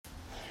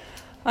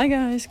Hi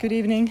guys, good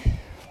evening,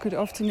 good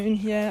afternoon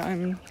here.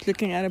 I'm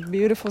looking at a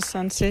beautiful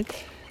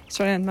sunset.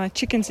 Sorry, and my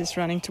chickens is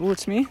running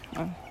towards me.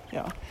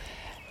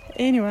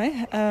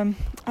 Anyway,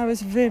 I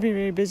was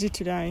very busy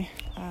today,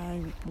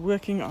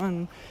 working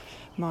on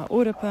my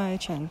order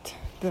page and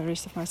the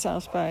rest of my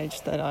sales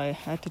page that I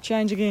had to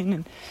change again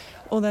and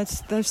all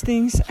those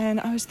things.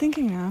 And I was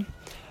thinking now,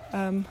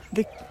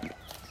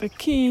 the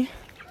key.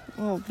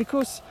 Well,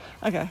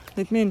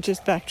 let me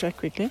just backtrack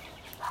quickly.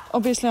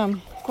 Obviously,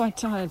 I'm quite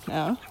tired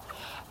now.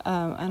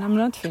 And I'm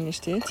not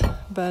finished yet,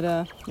 but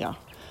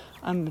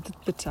I'm a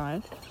bit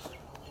tired.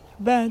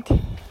 But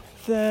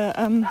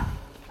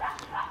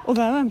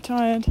although I'm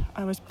tired,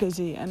 I was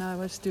busy and I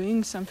was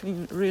doing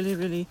something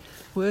really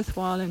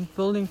worthwhile and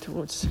building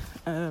towards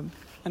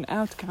an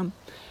outcome.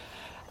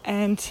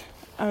 And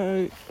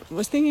I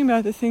was thinking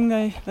about the thing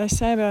they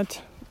say about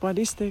what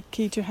is the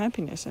key to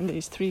happiness, and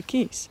there's 3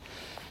 keys.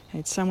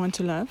 It's someone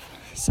to love,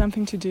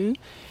 something to do,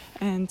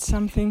 and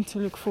something to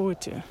look forward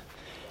to.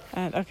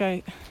 And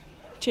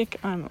check,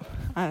 I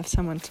have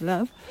someone to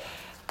love,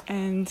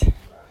 and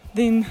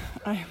then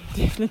I'm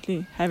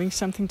definitely having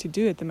something to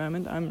do at the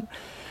moment. I'm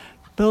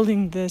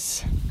building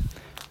this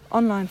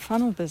online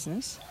funnel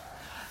business,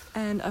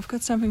 and I've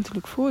got something to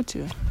look forward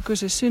to,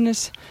 because as soon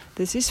as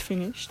this is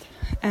finished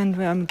and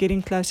I'm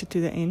getting closer to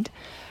the end,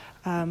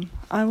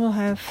 I will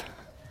have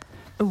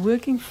a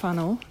working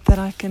funnel that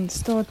I can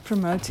start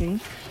promoting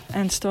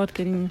and start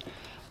getting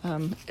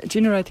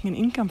generating an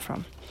income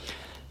from.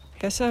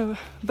 Okay,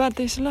 but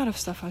there's a lot of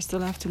stuff I still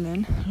have to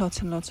learn,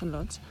 lots and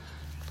lots.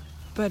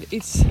 But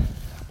it's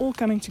all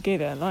coming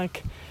together.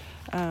 Like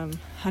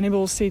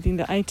Hannibal said in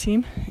the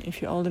A-Team,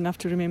 if you're old enough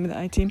to remember the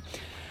A-Team,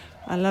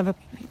 I love it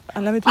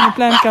when a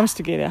plan comes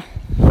together.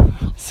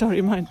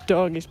 Sorry, my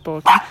dog is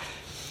barking.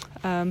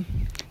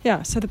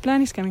 So the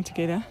plan is coming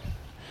together,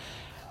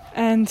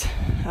 and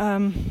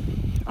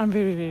I'm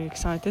very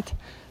excited.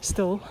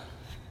 Still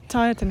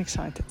tired and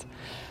excited,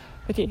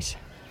 but yes.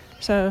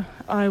 So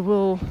I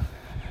will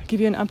give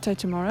you an update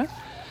tomorrow.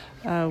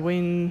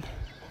 When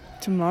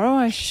tomorrow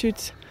I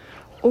should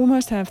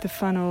almost have the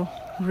funnel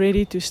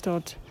ready to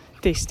start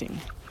testing.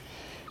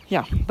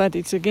 Yeah, but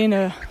it's again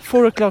a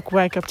 4:00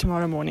 wake up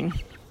tomorrow morning.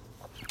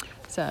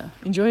 So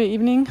enjoy your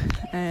evening,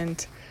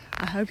 and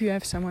I hope you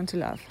have someone to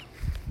love.